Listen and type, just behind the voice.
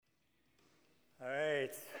All right.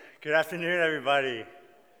 Good afternoon, everybody.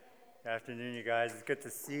 Good afternoon, you guys. It's good to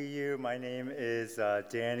see you. My name is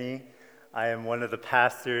Danny. I am one of the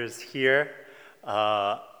pastors here.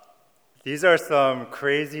 These are some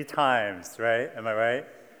crazy times, right? Am I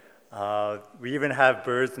right? We even have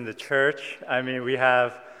birds in the church. I mean, we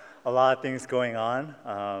have a lot of things going on,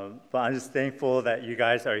 but I'm just thankful that you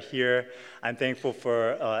guys are here. I'm thankful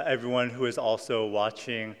for everyone who is also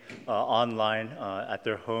watching online at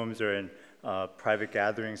their homes or in private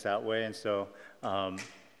gatherings that way, and so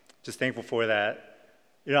just thankful for that.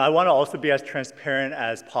 You know, I want to also be as transparent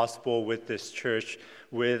as possible with this church,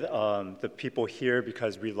 with the people here,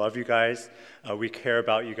 because we love you guys, we care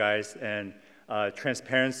about you guys, and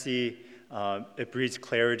transparency, it breeds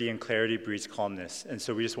clarity, and clarity breeds calmness, and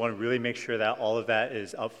so we just want to really make sure that all of that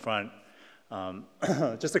is up front.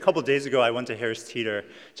 Just a couple days ago, I went to Harris Teeter,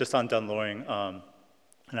 just on Dunloring,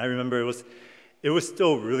 and I remember it was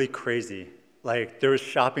still really crazy. Like, there was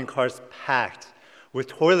shopping carts packed with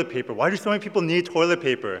toilet paper. Why do so many people need toilet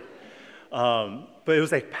paper? But it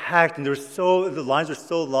was like packed, and the lines were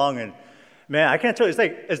so long, and man, I can't tell you,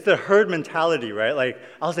 it's the herd mentality, right? Like,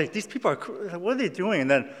 I was like, these people what are they doing?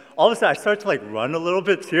 And then all of a sudden, I started to like run a little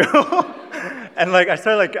bit too. And like, I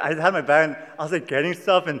had my bag, and I was like getting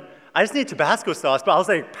stuff, and I just need Tabasco sauce, but I was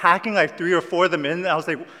like packing like 3 or 4 of them in, and I was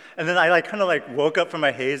like, and then I like kind of like woke up from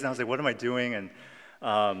my haze, and I was like, what am I doing? And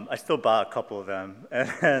I still bought a couple of them,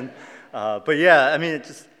 but yeah, I mean,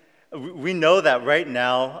 we know that right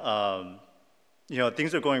now,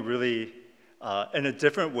 things are going really in a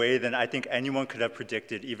different way than I think anyone could have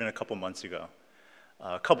predicted even a couple months ago.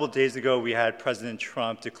 A couple days ago, we had President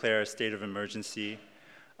Trump declare a state of emergency.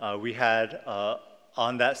 We had,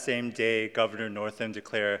 on that same day, Governor Northam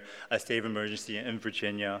declare a state of emergency in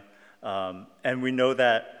Virginia. And we know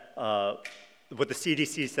that what the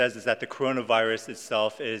CDC says is that the coronavirus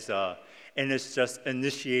itself is in its just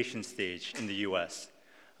initiation stage in the US.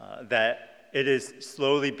 That it is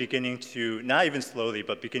slowly beginning to, not even slowly,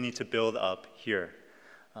 but beginning to build up here.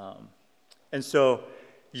 And so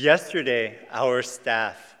yesterday, our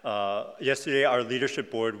staff, our leadership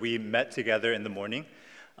board, we met together in the morning,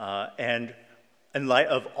 and in light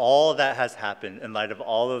of all that has happened, in light of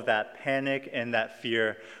all of that panic and that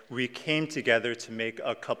fear, we came together to make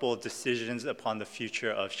a couple of decisions upon the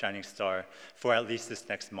future of Shining Star for at least this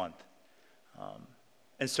next month.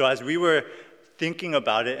 And so as we were thinking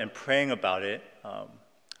about it and praying about it,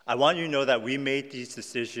 I want you to know that we made these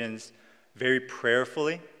decisions very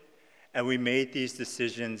prayerfully, and we made these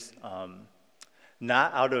decisions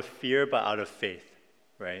not out of fear, but out of faith,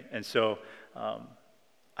 right? And so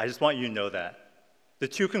I just want you to know that. The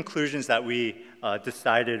 2 conclusions that we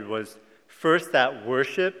decided was, first, that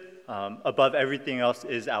worship above everything else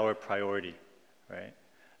is our priority, right?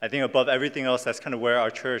 I think above everything else, that's kind of where our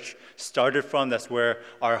church started from. That's where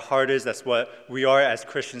our heart is. That's what we are as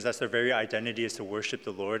Christians. That's our very identity, is to worship the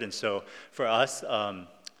Lord. And so for us,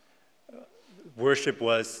 worship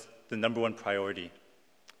was the number 1 priority.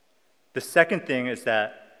 The second thing is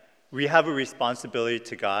that we have a responsibility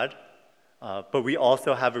to God, but we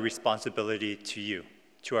also have a responsibility to you,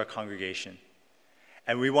 to our congregation.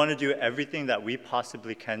 And we want to do everything that we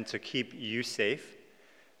possibly can to keep you safe,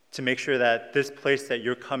 to make sure that this place that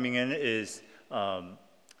you're coming in is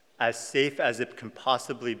as safe as it can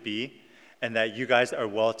possibly be, and that you guys are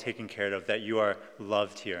well taken care of, that you are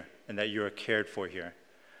loved here, and that you are cared for here.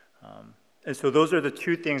 And so those are the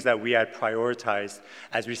 2 things that we had prioritized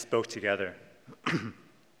as we spoke together.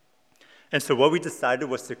 And so what we decided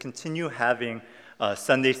was to continue having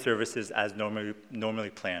Sunday services as normally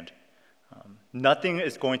planned. Nothing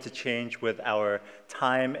is going to change with our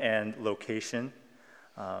time and location.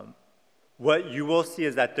 What you will see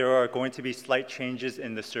is that there are going to be slight changes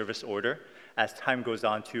in the service order as time goes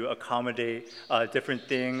on to accommodate different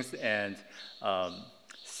things, and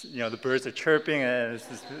the birds are chirping, and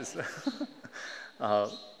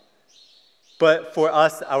but for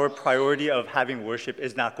us, our priority of having worship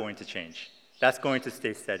is not going to change. That's going to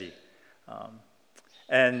stay steady.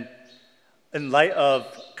 And in light of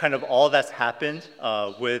kind of all that's happened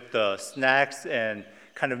with the snacks and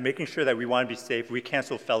kind of making sure that we want to be safe, we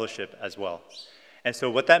cancel fellowship as well. And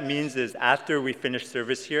so what that means is after we finish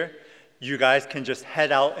service here, you guys can just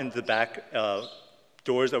head out into the back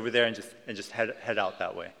doors over there and just head out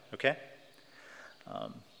that way, okay?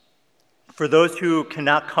 For those who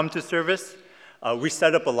cannot come to service, we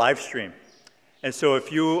set up a live stream. And so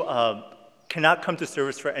if you cannot come to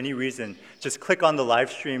service for any reason, just click on the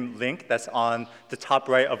live stream link that's on the top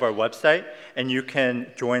right of our website, and you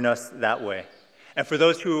can join us that way. And for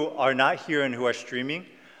those who are not here and who are streaming,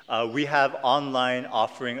 we have online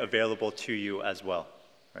offering available to you as well.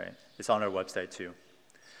 right? It's on our website too.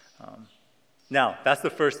 Now, that's the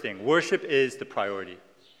first thing. Worship is the priority.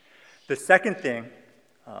 The second thing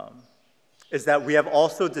is that we have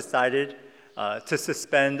also decided to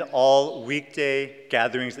suspend all weekday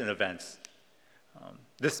gatherings and events.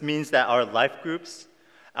 This means that our life groups,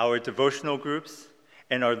 our devotional groups,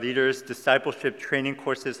 and our leaders' discipleship training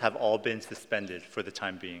courses have all been suspended for the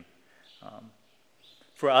time being.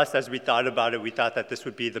 For us, as we thought about it, we thought that this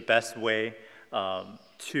would be the best way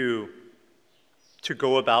to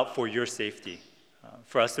go about for your safety,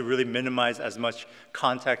 for us to really minimize as much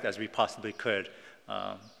contact as we possibly could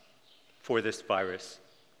for this virus.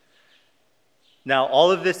 Now,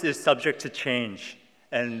 all of this is subject to change.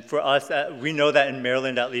 And for us, we know that in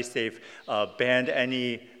Maryland, at least, they've banned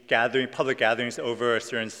any public gatherings over a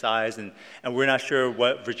certain size, and we're not sure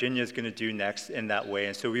what Virginia is going to do next in that way.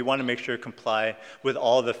 And so we want to make sure to comply with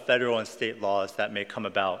all the federal and state laws that may come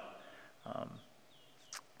about.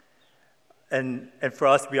 And for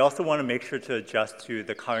us, we also want to make sure to adjust to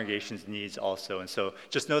the congregation's needs also. And so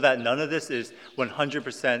just know that none of this is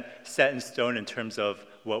 100% set in stone in terms of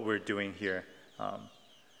what we're doing here.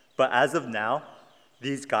 But as of now,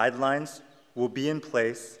 these guidelines will be in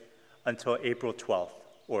place until April 12th,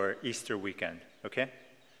 or Easter weekend, okay?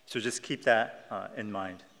 So just keep that in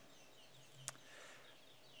mind.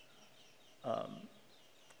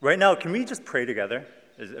 Right now, can we just pray together,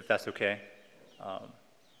 if that's okay?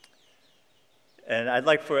 And I'd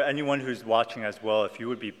like for anyone who's watching as well, if you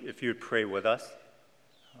would pray with us.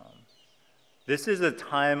 This is a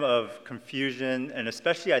time of confusion, and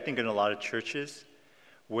especially I think in a lot of churches,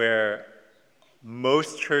 where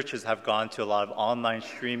most churches have gone to a lot of online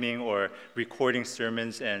streaming or recording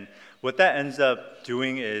sermons, and what that ends up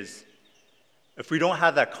doing is, if we don't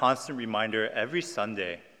have that constant reminder every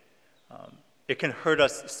Sunday, it can hurt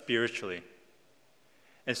us spiritually.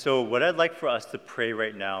 And so what I'd like for us to pray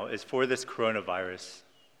right now is for this coronavirus,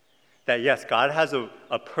 that yes, God has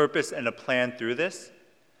a purpose and a plan through this,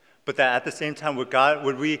 but that at the same time,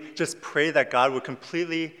 would we just pray that God would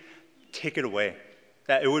completely take it away,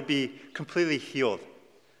 that it would be completely healed,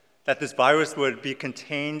 that this virus would be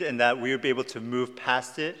contained and that we would be able to move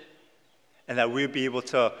past it, and that we would be able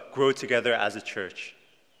to grow together as a church.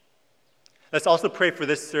 Let's also pray for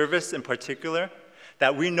this service in particular,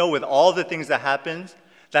 that we know with all the things that happened,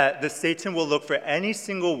 that the Satan will look for any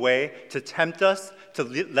single way to tempt us, to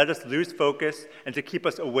let us lose focus, and to keep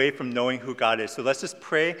us away from knowing who God is. So let's just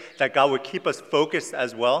pray that God would keep us focused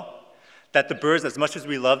as well, that the birds, as much as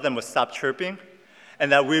we love them, would stop chirping, and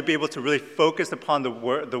that we would be able to really focus upon the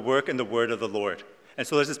work and the word of the Lord. And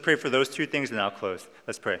so let's just pray for those two things, and I'll close.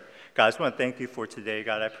 Let's pray. God, I just want to thank you for today.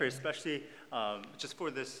 God, I pray especially just for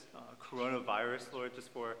this coronavirus, Lord,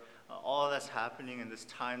 just for all that's happening in this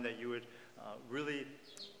time, that you would really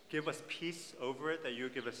give us peace over it, that you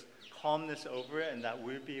would give us calmness over it, and that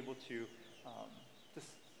we would be able to just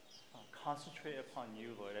concentrate upon you,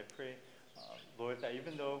 Lord. I pray, Lord, that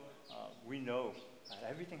even though we know that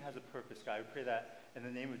everything has a purpose, God, I pray that in the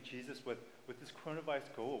name of Jesus, would this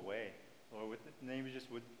coronavirus go away, Lord, with the name of Jesus,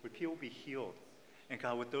 would people be healed, and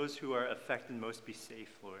God, would those who are affected most be safe,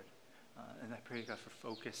 Lord. And I pray, God, for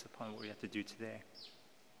focus upon what we have to do today.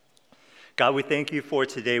 God, we thank you for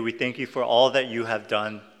today. We thank you for all that you have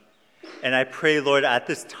done. And I pray, Lord, at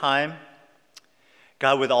this time,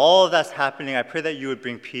 God, with all of that's happening, I pray that you would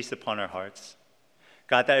bring peace upon our hearts.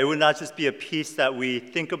 God, that it would not just be a peace that we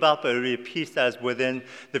think about, but it would be a peace that is within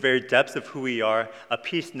the very depths of who we are, a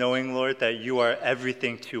peace knowing, Lord, that you are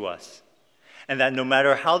everything to us. And that no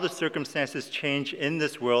matter how the circumstances change in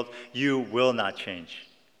this world, you will not change.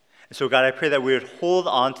 And so, God, I pray that we would hold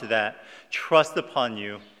on to that, trust upon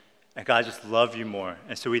you, and God, just love you more.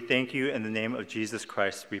 And so we thank you in the name of Jesus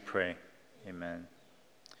Christ, we pray. Amen.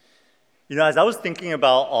 You know, as I was thinking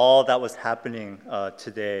about all that was happening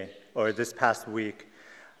today, or this past week,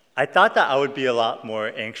 I thought that I would be a lot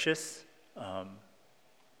more anxious.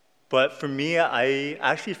 But for me, I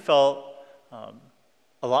actually felt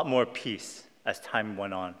a lot more peace as time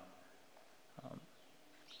went on.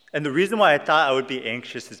 And the reason why I thought I would be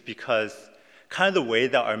anxious is because kind of the way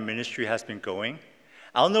that our ministry has been going.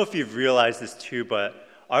 I don't know if you've realized this too, but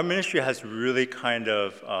our ministry has really kind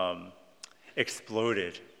of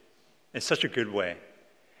exploded in such a good way.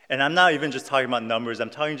 And I'm not even just talking about numbers, I'm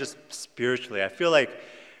talking just spiritually. I feel like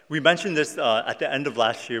we mentioned this at the end of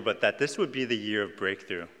last year, but that this would be the year of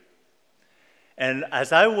breakthrough. And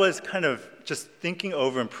as I was kind of just thinking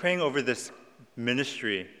over and praying over this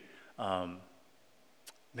ministry, man,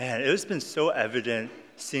 it has been so evident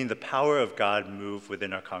seeing the power of God move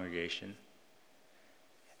within our congregation.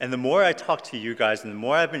 And the more I talk to you guys and the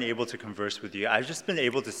more I've been able to converse with you, I've just been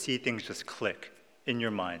able to see things just click. in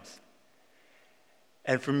your minds.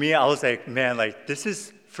 And for me, I was like, man, like this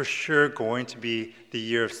is for sure going to be the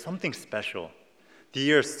year of something special. The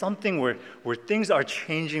year of something where things are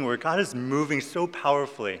changing, where God is moving so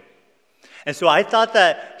powerfully. And so I thought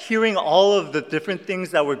that hearing all of the different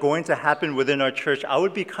things that were going to happen within our church, I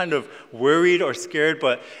would be kind of worried or scared,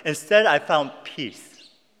 but instead I found peace.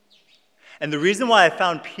 And the reason why I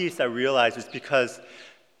found peace, I realized, is because,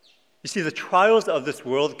 you see, the trials of this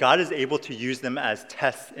world, God is able to use them as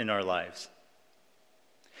tests in our lives.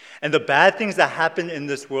 And the bad things that happen in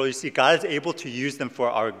this world, you see, God is able to use them for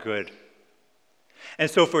our good. And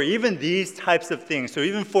so for even these types of things, so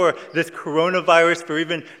even for this coronavirus, for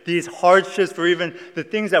even these hardships, for even the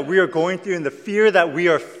things that we are going through and the fear that we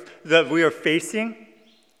are facing,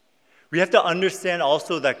 we have to understand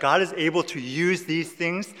also that God is able to use these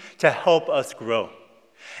things to help us grow.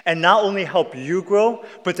 And not only help you grow,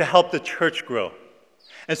 but to help the church grow.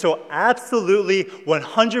 And so absolutely,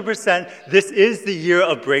 100%, this is the year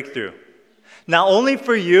of breakthrough. Not only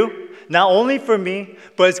for you, not only for me,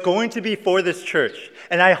 but it's going to be for this church.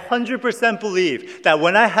 And I 100% believe that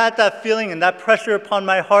when I had that feeling and that pressure upon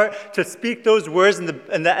my heart to speak those words in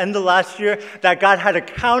the end of last year, that God had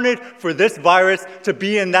accounted for this virus to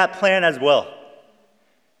be in that plan as well.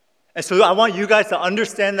 And so I want you guys to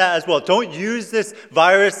understand that as well. Don't use this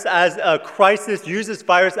virus as a crisis. Use this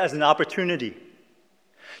virus as an opportunity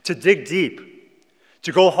to dig deep,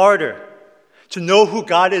 to go harder, to know who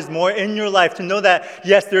God is more in your life, to know that,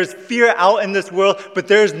 yes, there's fear out in this world, but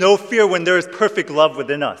there is no fear when there is perfect love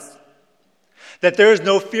within us. That there is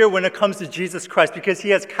no fear when it comes to Jesus Christ because he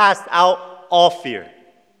has cast out all fear.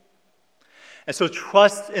 And so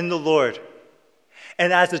trust in the Lord.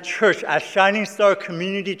 And as a church, as Shining Star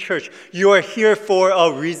Community Church, you are here for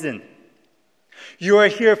a reason. You are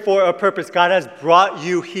here for a purpose. God has brought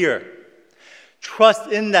you here. Trust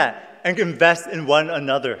in that and invest in one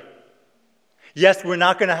another. Yes, we're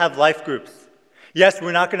not going to have life groups. Yes,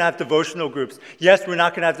 we're not going to have devotional groups. Yes, we're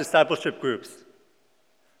not going to have discipleship groups.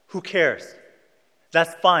 Who cares?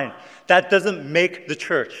 That's fine. That doesn't make the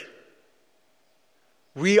church.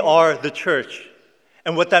 We are the church.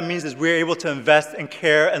 And what that means is we're able to invest and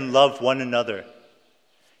care and love one another.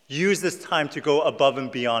 Use this time to go above and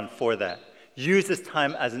beyond for that. Use this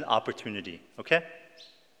time as an opportunity, okay?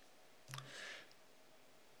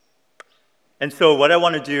 And so what I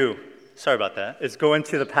want to do, sorry about that, is go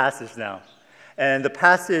into the passage now. And the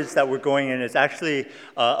passage that we're going in is actually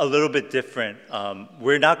a little bit different.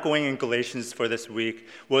 We're not going in Galatians for this week.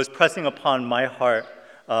 What was pressing upon my heart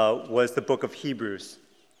was the book of Hebrews,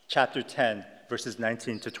 chapter 10, verses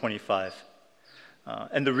 19 to 25.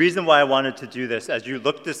 And the reason why I wanted to do this, as you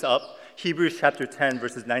look this up, Hebrews chapter 10,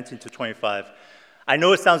 verses 19 to 25, I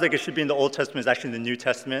know it sounds like it should be in the Old Testament, it's actually in the New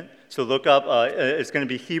Testament. So look up, it's going to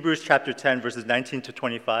be Hebrews chapter 10, verses 19 to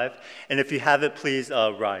 25. And if you have it, please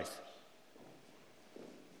rise.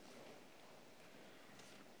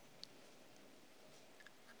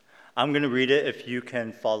 I'm going to read it if you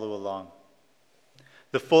can follow along.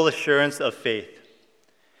 The full assurance of faith.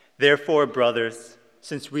 Therefore, brothers,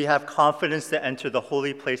 since we have confidence to enter the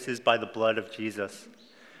holy places by the blood of Jesus,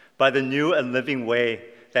 by the new and living way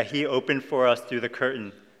that he opened for us through the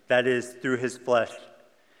curtain, that is, through his flesh.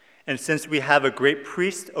 And since we have a great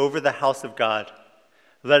priest over the house of God,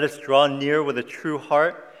 let us draw near with a true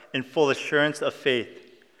heart and full assurance of faith,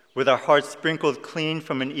 with our hearts sprinkled clean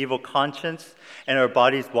from an evil conscience and our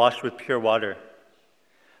bodies washed with pure water.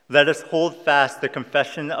 Let us hold fast the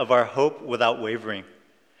confession of our hope without wavering,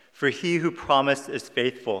 for he who promised is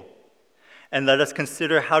faithful. And let us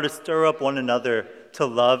consider how to stir up one another to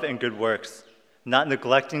love and good works, not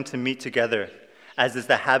neglecting to meet together, as is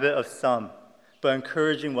the habit of some, but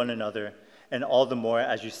encouraging one another, and all the more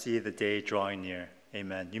as you see the day drawing near.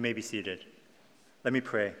 Amen. You may be seated. Let me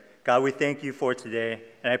pray. God, we thank you for today,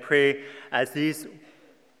 and I pray as these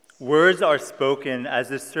words are spoken, as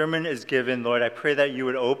this sermon is given, Lord, I pray that you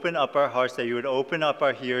would open up our hearts, that you would open up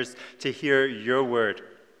our ears to hear your word.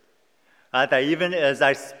 That even as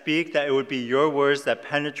I speak, that it would be your words that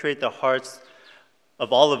penetrate the hearts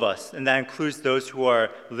of all of us, and that includes those who are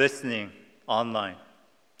listening online.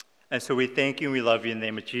 And so we thank you and we love you. In the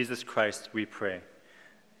name of Jesus Christ, we pray.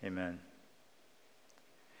 Amen.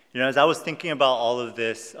 You know, as I was thinking about all of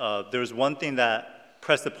this, there was one thing that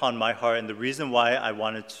pressed upon my heart, and the reason why I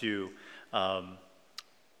wanted to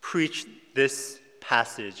preach this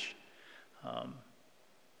passage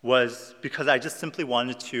was because I just simply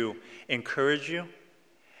wanted to encourage you,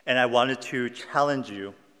 and I wanted to challenge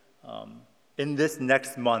you in this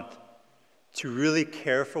next month to really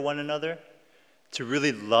care for one another, to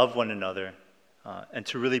really love one another, and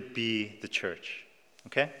to really be the church.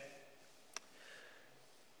 Okay?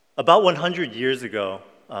 About 100 years ago,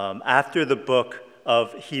 after the book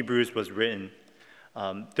of Hebrews was written,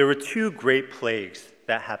 there were two great plagues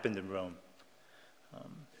that happened in Rome.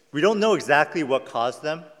 We don't know exactly what caused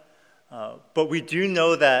them, but we do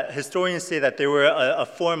know that historians say that they were a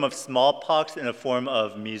form of smallpox and a form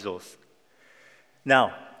of measles.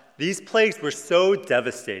 Now, these plagues were so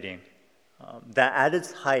devastating that at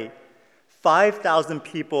its height, 5,000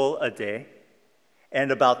 people a day and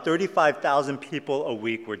about 35,000 people a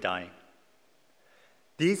week were dying.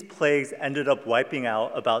 These plagues ended up wiping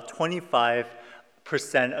out about 25%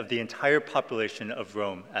 of the entire population of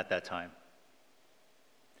Rome at that time.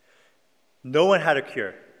 No one had a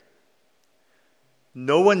cure.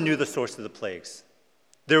 No one knew the source of the plagues.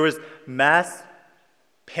 There was mass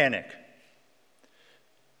panic.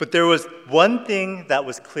 But there was one thing that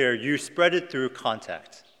was clear: you spread it through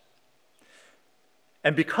contact.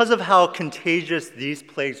 And because of how contagious these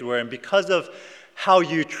plagues were, and because of how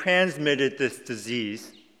you transmitted this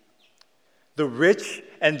disease, the rich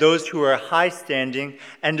and those who were high standing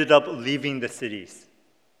ended up leaving the cities.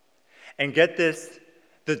 And get this,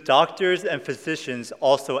 the doctors and physicians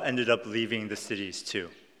also ended up leaving the cities too.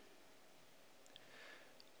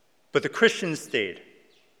 But the Christians stayed.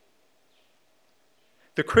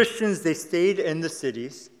 The Christians, they stayed in the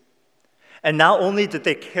cities, and not only did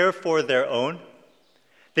they care for their own,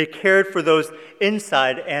 they cared for those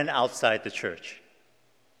inside and outside the church.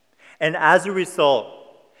 And as a result,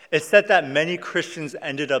 it said that many Christians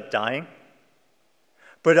ended up dying,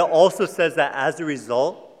 but it also says that as a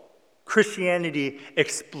result, Christianity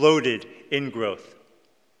exploded in growth.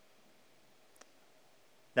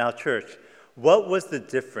 Now, church, what was the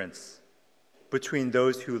difference between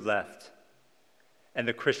those who left and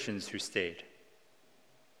the Christians who stayed?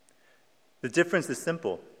 The difference is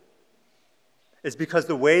simple. It's because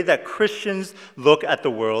the way that Christians look at the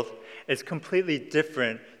world is completely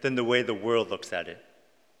different than the way the world looks at it.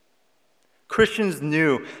 Christians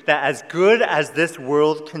knew that as good as this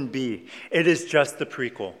world can be, it is just the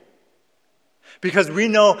prequel. Because we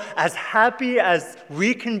know as happy as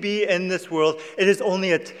we can be in this world, it is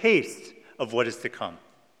only a taste of what is to come.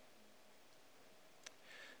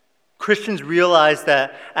 Christians realize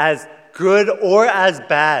that as good or as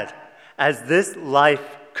bad as this life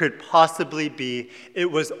could possibly be, it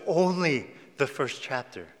was only the first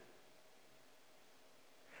chapter.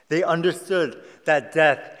 They understood that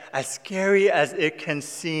death, as scary as it can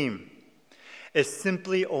seem, is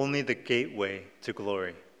simply only the gateway to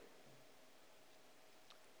glory.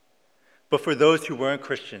 But for those who weren't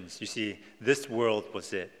Christians, you see, this world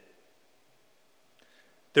was it.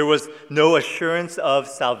 There was no assurance of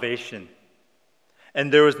salvation, and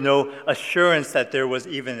there was no assurance that there was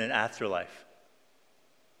even an afterlife.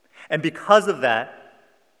 And because of that,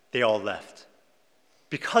 they all left.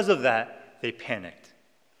 Because of that, they panicked.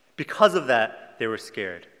 Because of that, they were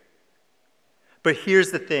scared. But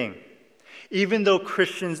here's the thing. Even though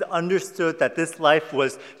Christians understood that this life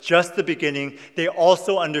was just the beginning, they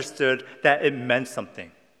also understood that it meant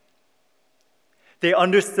something. They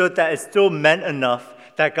understood that it still meant enough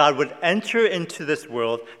that God would enter into this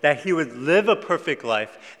world, that he would live a perfect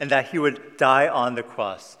life, and that he would die on the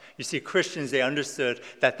cross. You see, Christians, they understood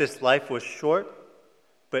that this life was short,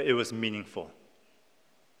 but it was meaningful.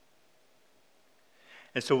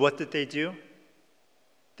 And so what did they do?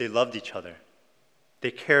 They loved each other.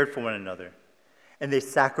 They cared for one another. And they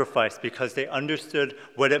sacrificed because they understood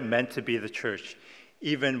what it meant to be the church,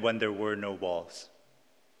 even when there were no walls.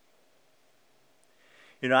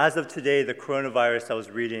 You know, as of today, the coronavirus I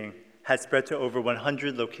was reading has spread to over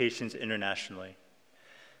 100 locations internationally.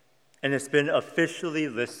 And it's been officially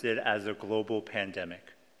listed as a global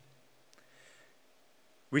pandemic.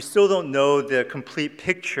 We still don't know the complete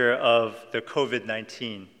picture of the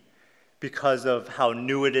COVID-19 because of how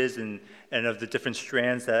new it is and of the different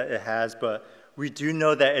strands that it has, but we do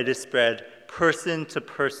know that it is spread person to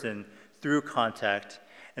person through contact,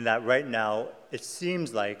 and that right now it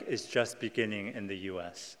seems like it's just beginning in the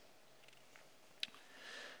US.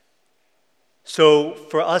 So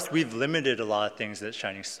for us, we've limited a lot of things at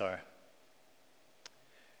Shining Star.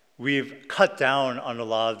 We've cut down on a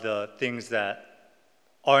lot of the things that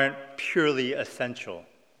aren't purely essential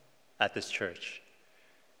at this church.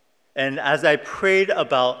 And as I prayed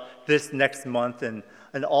about this next month and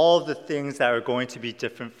all of the things that are going to be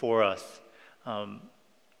different for us,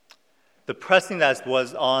 the pressing that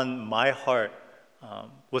was on my heart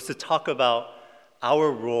was to talk about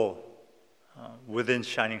our role within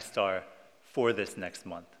Shining Star for this next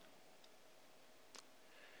month.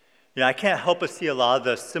 You know, I can't help but see a lot of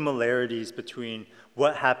the similarities between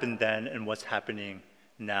what happened then and what's happening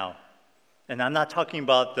now. And I'm not talking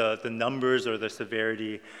about the numbers or the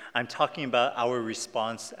severity. I'm talking about our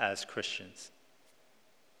response as Christians.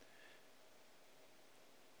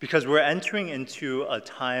 Because we're entering into a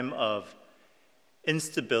time of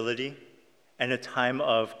instability and a time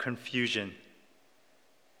of confusion.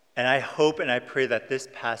 And I hope and I pray that this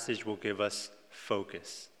passage will give us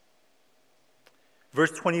focus.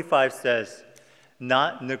 Verse 25 says,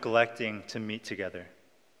 not neglecting to meet together.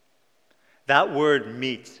 That word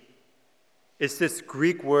meet is this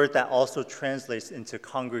Greek word that also translates into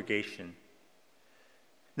congregation.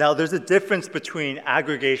 Now, there's a difference between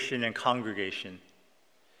aggregation and congregation.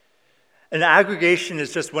 An aggregation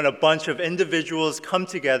is just when a bunch of individuals come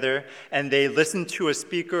together and they listen to a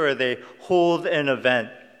speaker or they hold an event.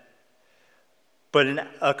 But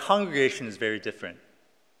a congregation is very different.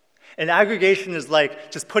 An aggregation is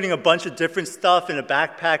like just putting a bunch of different stuff in a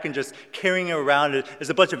backpack and just carrying it around. There's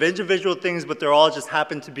a bunch of individual things, but they're all just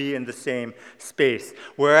happen to be in the same space.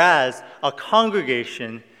 Whereas a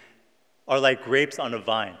congregation are like grapes on a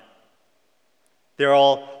vine. They're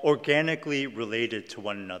all organically related to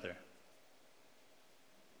one another.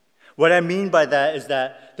 What I mean by that is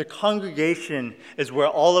that the congregation is where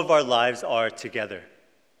all of our lives are together.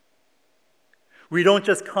 We don't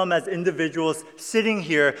just come as individuals sitting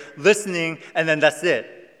here, listening, and then that's it.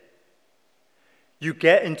 You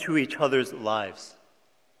get into each other's lives.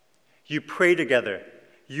 You pray together,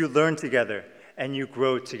 you learn together, and you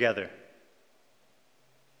grow together.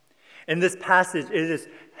 In this passage, it is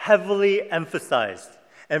heavily emphasized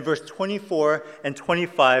in verse 24 and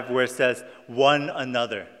 25 where it says, one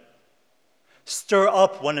another. Stir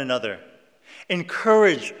up one another.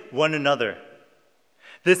 Encourage one another.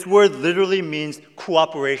 This word literally means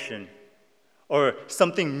cooperation or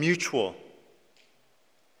something mutual.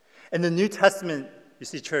 In the New Testament, you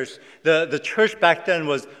see, church, the church back then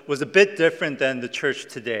was a bit different than the church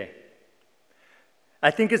today.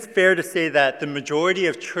 I think it's fair to say that the majority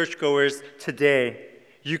of churchgoers today,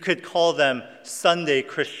 you could call them Sunday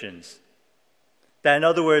Christians. That in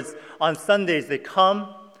other words, on Sundays they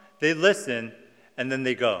come, they listen, and then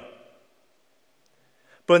they go.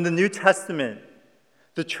 But in the New Testament,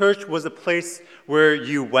 the church was a place where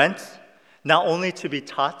you went, not only to be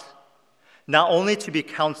taught, not only to be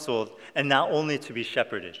counseled, and not only to be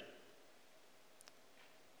shepherded.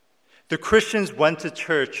 The Christians went to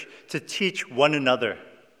church to teach one another.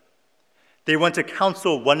 They went to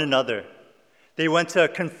counsel one another. They went to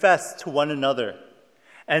confess to one another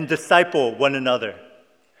and disciple one another.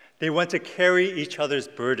 They went to carry each other's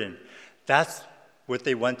burden. That's what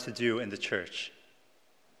they went to do in the church.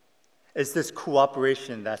 It's this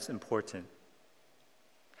cooperation that's important.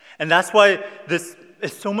 And that's why this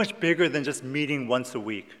is so much bigger than just meeting once a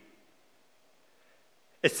week.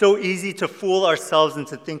 It's so easy to fool ourselves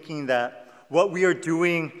into thinking that what we are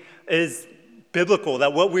doing is biblical,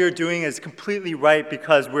 that what we are doing is completely right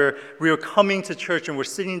because we are coming to church and we're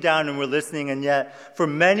sitting down and we're listening, and yet for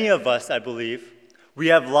many of us, I believe, we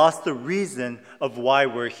have lost the reason of why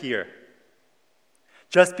we're here.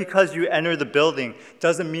 Just because you enter the building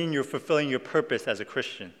doesn't mean you're fulfilling your purpose as a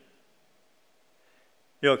Christian.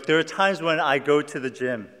 There are times when I go to the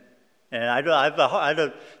gym, and I had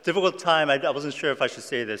a difficult time. I wasn't sure if I should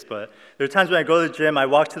say this, but there are times when I go to the gym, I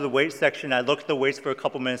walk to the weight section, I look at the weights for a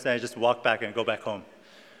couple minutes, and I just walk back and go back home.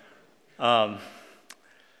 And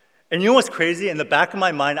you know what's crazy? In the back of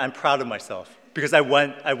my mind, I'm proud of myself because I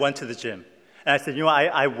went to the gym. And I said,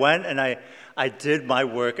 I went and I did my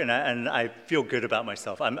work, and I feel good about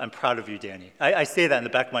myself. I'm proud of you, Danny. I say that in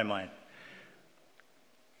the back of my mind.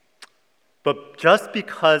 But just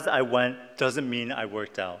because I went doesn't mean I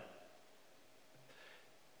worked out.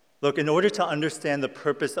 Look, in order to understand the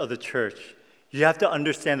purpose of the church, you have to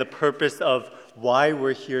understand the purpose of why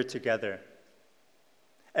we're here together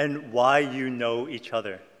and why you know each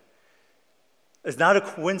other. It's not a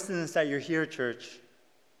coincidence that you're here, church.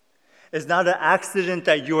 It's not an accident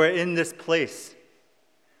that you are in this place.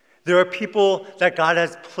 There are people that God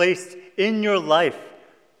has placed in your life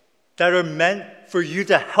that are meant for you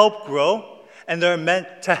to help grow, and they're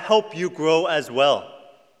meant to help you grow as well.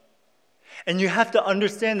 And you have to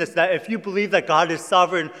understand this, that if you believe that God is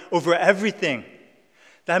sovereign over everything,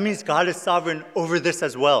 that means God is sovereign over this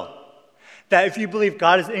as well. That if you believe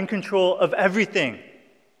God is in control of everything,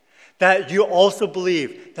 that you also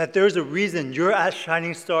believe that there's a reason you're at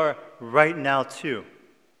Shining Star right now too.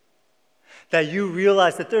 That you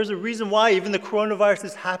realize that there's a reason why even the coronavirus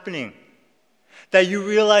is happening. That you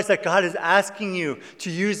realize that God is asking you to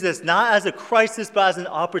use this not as a crisis, but as an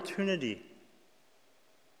opportunity.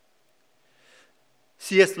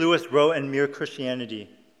 C.S. Lewis wrote in Mere Christianity,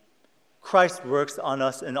 Christ works on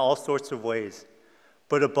us in all sorts of ways,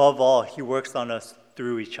 but above all, he works on us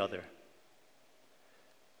through each other.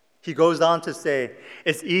 He goes on to say,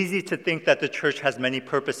 it's easy to think that the church has many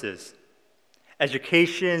purposes.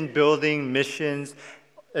 Education, building, missions,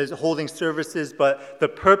 holding services, but the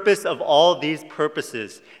purpose of all these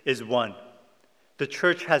purposes is one. The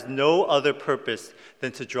church has no other purpose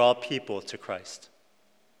than to draw people to Christ.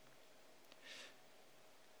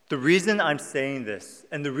 The reason I'm saying this,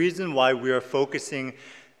 and the reason why we are focusing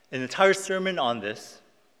an entire sermon on this,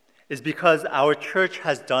 is because our church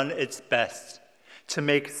has done its best to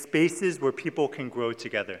make spaces where people can grow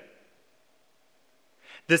together.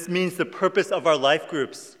 This means the purpose of our life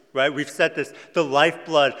groups, right? We've said this, the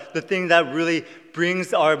lifeblood, the thing that really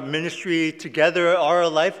brings our ministry together are our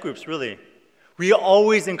life groups, really. We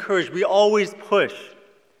always encourage, we always push.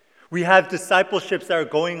 We have discipleships that are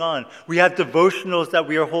going on. We have devotionals that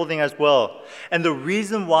we are holding as well. And the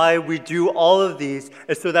reason why we do all of these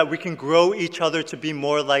is so that we can grow each other to be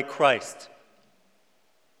more like Christ.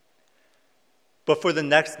 But for the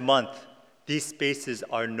next month, these spaces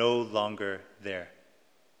are no longer there.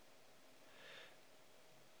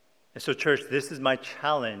 And so, church, this is my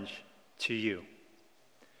challenge to you.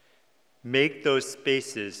 Make those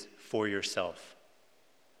spaces for yourself.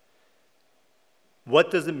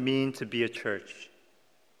 What does it mean to be a church?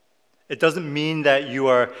 It doesn't mean that you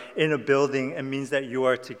are in a building. It means that you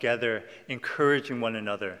are together, encouraging one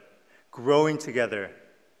another, growing together.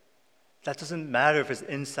 That doesn't matter if it's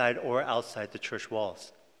inside or outside the church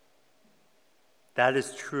walls. That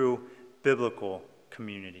is true biblical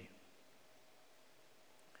community.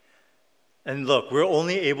 And look, we're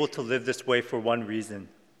only able to live this way for one reason,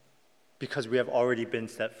 because we have already been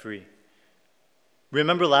set free.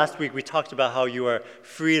 Remember last week we talked about how you are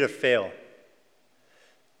free to fail.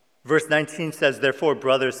 Verse 19 says, "Therefore,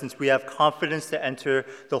 brothers, since we have confidence to enter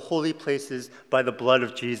the holy places by the blood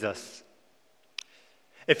of Jesus."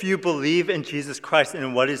 If you believe in Jesus Christ and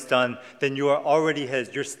in what He's done, then you are already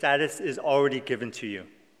His. Your status is already given to you.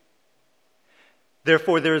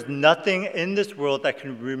 Therefore, there is nothing in this world that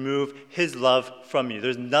can remove His love from you.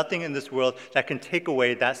 There's nothing in this world that can take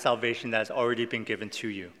away that salvation that has already been given to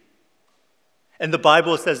you. And the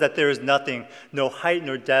Bible says that there is nothing, no height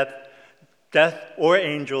nor depth, death or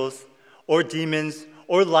angels or demons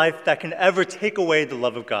or life that can ever take away the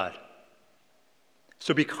love of God.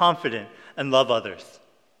 So be confident and love others.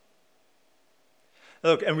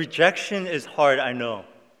 Look, and rejection is hard, I know.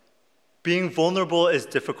 Being vulnerable is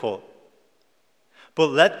difficult. But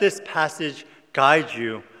let this passage guide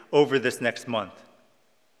you over this next month.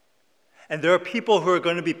 And there are people who are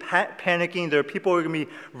going to be panicking. There are people who are going to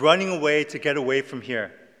be running away to get away from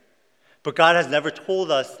here. But God has never told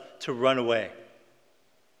us to run away.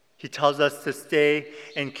 He tells us to stay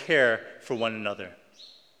and care for one another.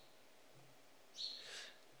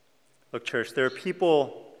 Look, church, there are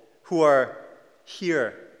people who are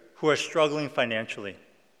here who are struggling financially.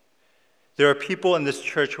 There are people in this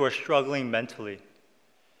church who are struggling mentally.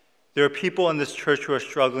 There are people in this church who are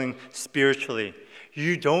struggling spiritually.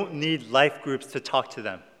 You don't need life groups to talk to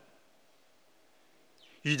them.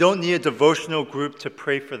 You don't need a devotional group to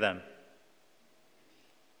pray for them.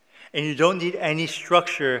 And you don't need any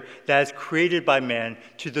structure that is created by man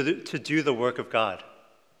to do the work of God.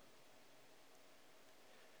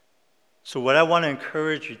 So what I want to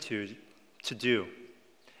encourage you to do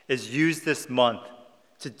is use this month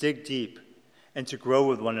to dig deep and to grow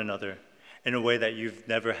with one another in a way that you've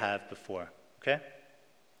never had before, okay?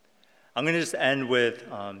 I'm going to just end with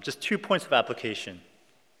just 2 points of application.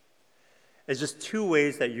 It's just 2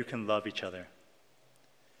 ways that you can love each other.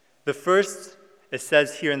 The first, it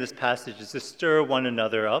says here in this passage, is to stir one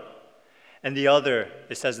another up. And the other,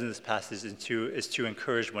 it says in this passage, is to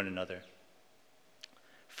encourage one another.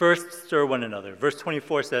 First, stir one another. Verse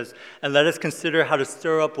 24 says, "And let us consider how to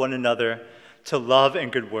stir up one another to love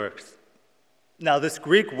and good works." Now, this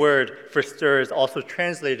Greek word for stir is also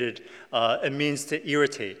translated, it means to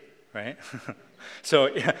irritate, right? So,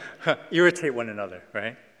 irritate one another,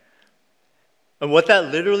 right? And what that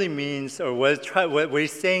literally means, or what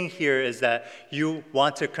he's saying here, is that you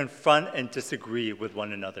want to confront and disagree with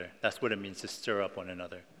one another. That's what it means to stir up one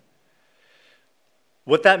another.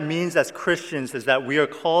 What that means as Christians is that we are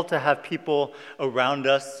called to have people around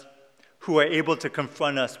us who are able to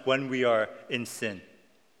confront us when we are in sin.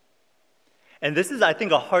 And this is, I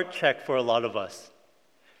think, a heart check for a lot of us.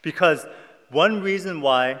 Because one reason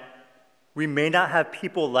why we may not have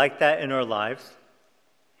people like that in our lives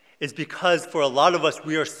is because for a lot of us,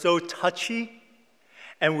 we are so touchy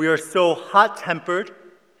and we are so hot-tempered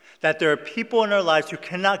that there are people in our lives who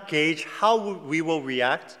cannot gauge how we will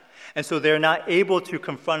react, and so they're not able to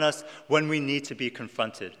confront us when we need to be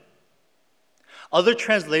confronted. Other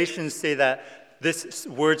translations say that this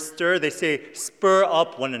word stir, they say spur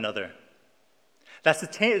up one another. That's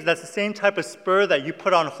the same type of spur that you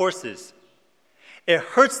put on horses. It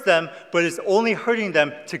hurts them, but it's only hurting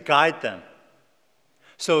them to guide them.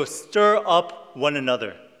 So stir up one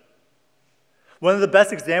another. One of the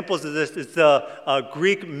best examples of this is the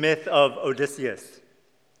Greek myth of Odysseus.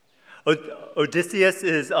 Odysseus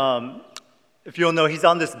is, if you don't know, he's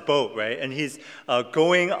on this boat, right? And he's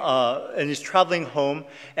and he's traveling home,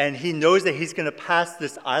 and he knows that he's going to pass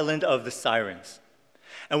this island of the Sirens.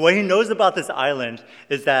 And what he knows about this island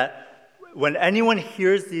is that when anyone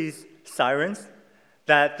hears these sirens,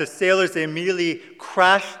 that the sailors, they immediately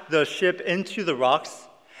crash the ship into the rocks,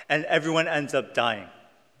 and everyone ends up dying.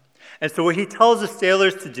 And so what he tells the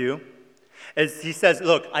sailors to do is he says,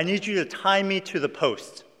 look, I need you to tie me to the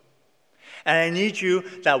post. And I need you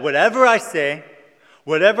that whatever I say,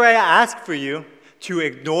 whatever I ask for you, to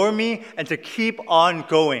ignore me and to keep on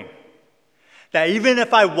going. That even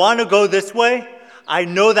if I want to go this way, I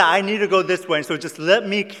know that I need to go this way, and so just let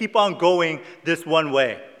me keep on going this one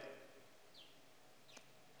way.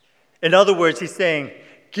 In other words, he's saying,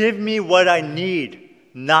 give me what I need,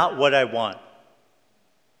 not what I want.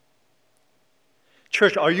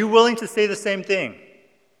 Church, are you willing to say the same thing?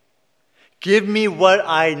 Give me what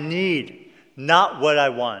I need, not what I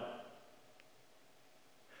want.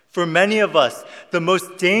 For many of us, the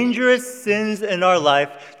most dangerous sins in our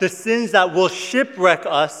life, the sins that will shipwreck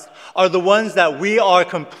us, are the ones that we are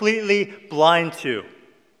completely blind to.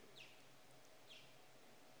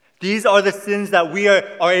 These are the sins that we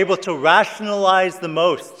are able to rationalize the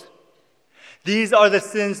most. These are the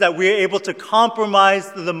sins that we are able to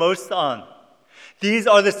compromise the most on. These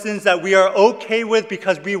are the sins that we are okay with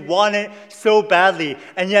because we want it so badly.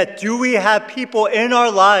 And yet, do we have people in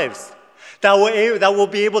our lives that will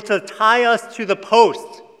be able to tie us to the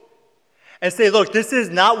post and say, look, this is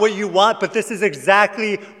not what you want, but this is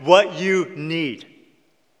exactly what you need?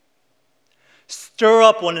 Stir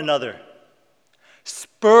up one another.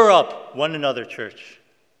 Spur up one another, church.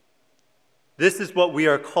 This is what we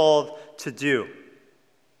are called to do.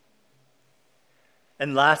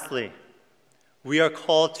 And lastly, we are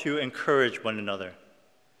called to encourage one another.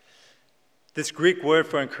 This Greek word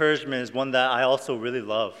for encouragement is one that I also really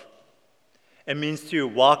love. It means to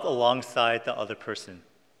walk alongside the other person.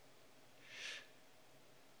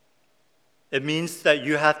 It means that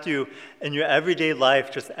you have to, in your everyday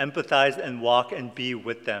life, just empathize and walk and be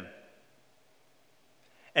with them.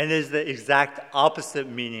 And it is the exact opposite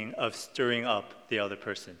meaning of stirring up the other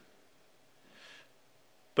person.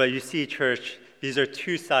 But you see, church, these are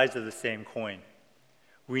two sides of the same coin.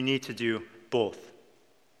 We need to do both.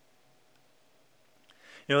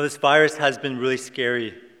 You know, this virus has been really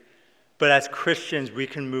scary, but as Christians, we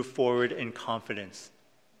can move forward in confidence.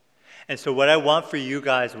 And so what I want for you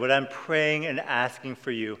guys, what I'm praying and asking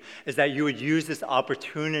for you, is that you would use this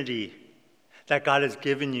opportunity that God has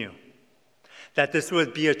given you. That this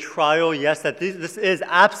would be a trial, yes, that this is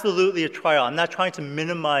absolutely a trial. I'm not trying to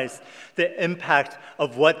minimize the impact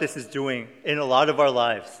of what this is doing in a lot of our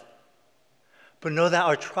lives. But know that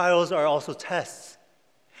our trials are also tests.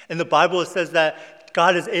 In the Bible, it says that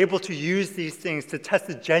God is able to use these things to test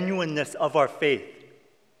the genuineness of our faith.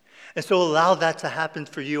 And so allow that to happen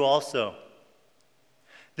for you also.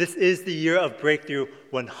 This is the year of breakthrough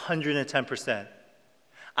 110%.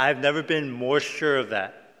 I've never been more sure of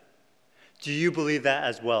that. Do you believe that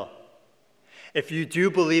as well? If you do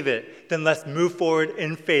believe it, then let's move forward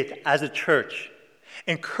in faith as a church.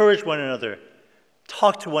 Encourage one another.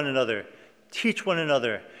 Talk to one another. Teach one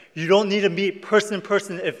another. You don't need to meet person to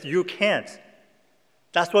person if you can't.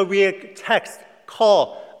 That's why we text,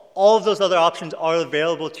 call. All of those other options are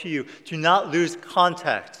available to you. Do not lose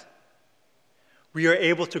contact. We are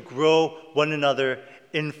able to grow one another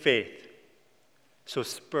in faith. So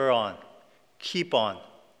spur on. Keep on.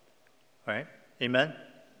 All right? Amen?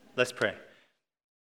 Let's pray.